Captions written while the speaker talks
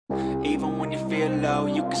Even when you feel low,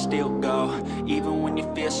 you can still go. Even when you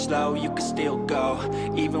feel slow, you can still go.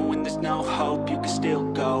 Even when there's no hope, you can still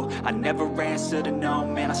go. I never answer to no,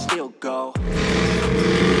 man, I still go.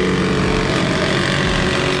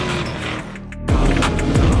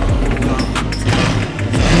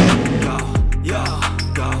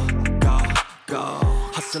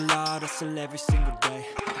 Hustle hard, hustle every single day.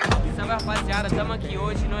 Salve, rapaziada, estamos aqui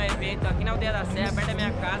hoje no evento aqui na Aldeia da Serra, perto da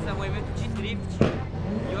minha casa, o evento de drift.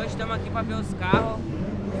 E hoje estamos aqui para ver os carros,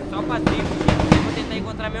 só para drift. Eu vou tentar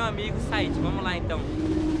encontrar meu amigo Said. Vamos lá então.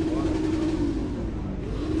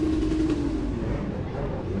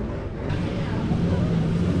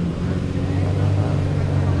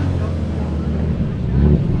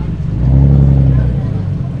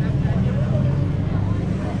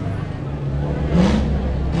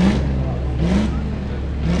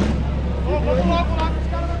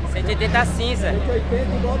 Tá cinza.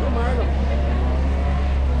 180 igual do Marlon.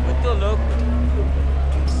 Muito louco.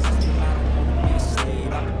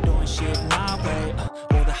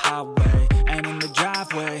 And in the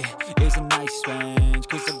driveway is a nice range.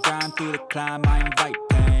 Cause I grind through the climb, I invite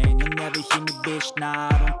pain. You'll never hear me, bitch, nah,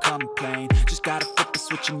 I don't complain. Just gotta flip the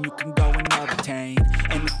switch and you can go and obtain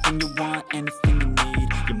anything you want, anything you need.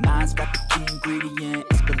 Your mind's got the key ingredient,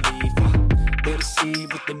 it's belief. They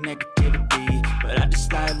deceive with the negativity, but I just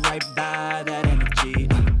slide right by that energy.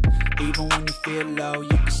 Even when you feel low, you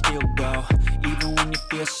can still go. Even when you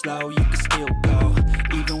feel slow, you can still go.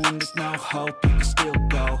 Even when there's no hope, you can still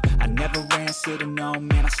go. I never answer to no,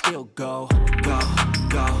 man, I still go. Go,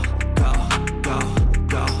 go, go, go,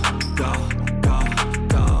 go, go, go, go,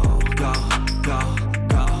 go, go, go,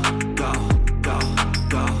 go, go,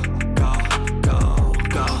 go, go,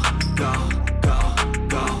 go, go,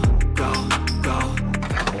 go, go, go.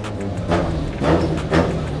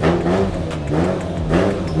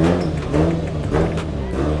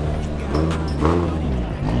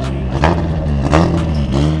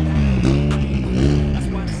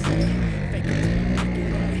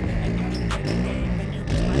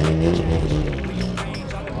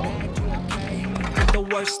 The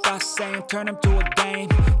worst I say and turn them to a game.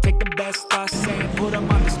 Take the best I say and put them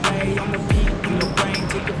on display. On repeat in your brain,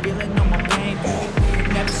 take a feeling on my pain.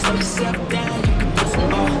 Never slow yourself down, you can do some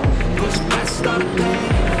more. Push past all the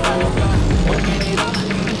pain and follow up. Open it up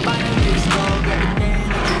and finally explode everything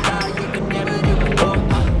that you thought you could never do before.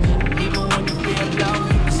 Even when you feel low,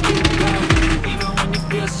 you can still go. Even when you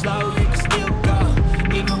feel slow, you can still go.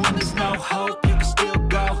 Even when there's no hope, you can still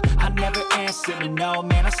go. I never answer to no,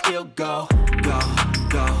 man, I still go. Go,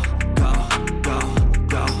 go, go, go,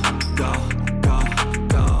 go, go, go, go, go,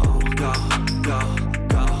 go, go,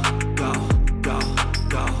 go, go,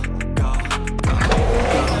 go, go,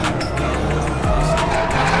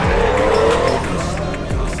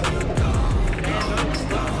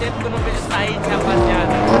 Tempo que eu não vejo Said,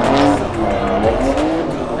 rapaziada.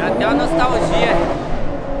 Dá até uma nostalgia.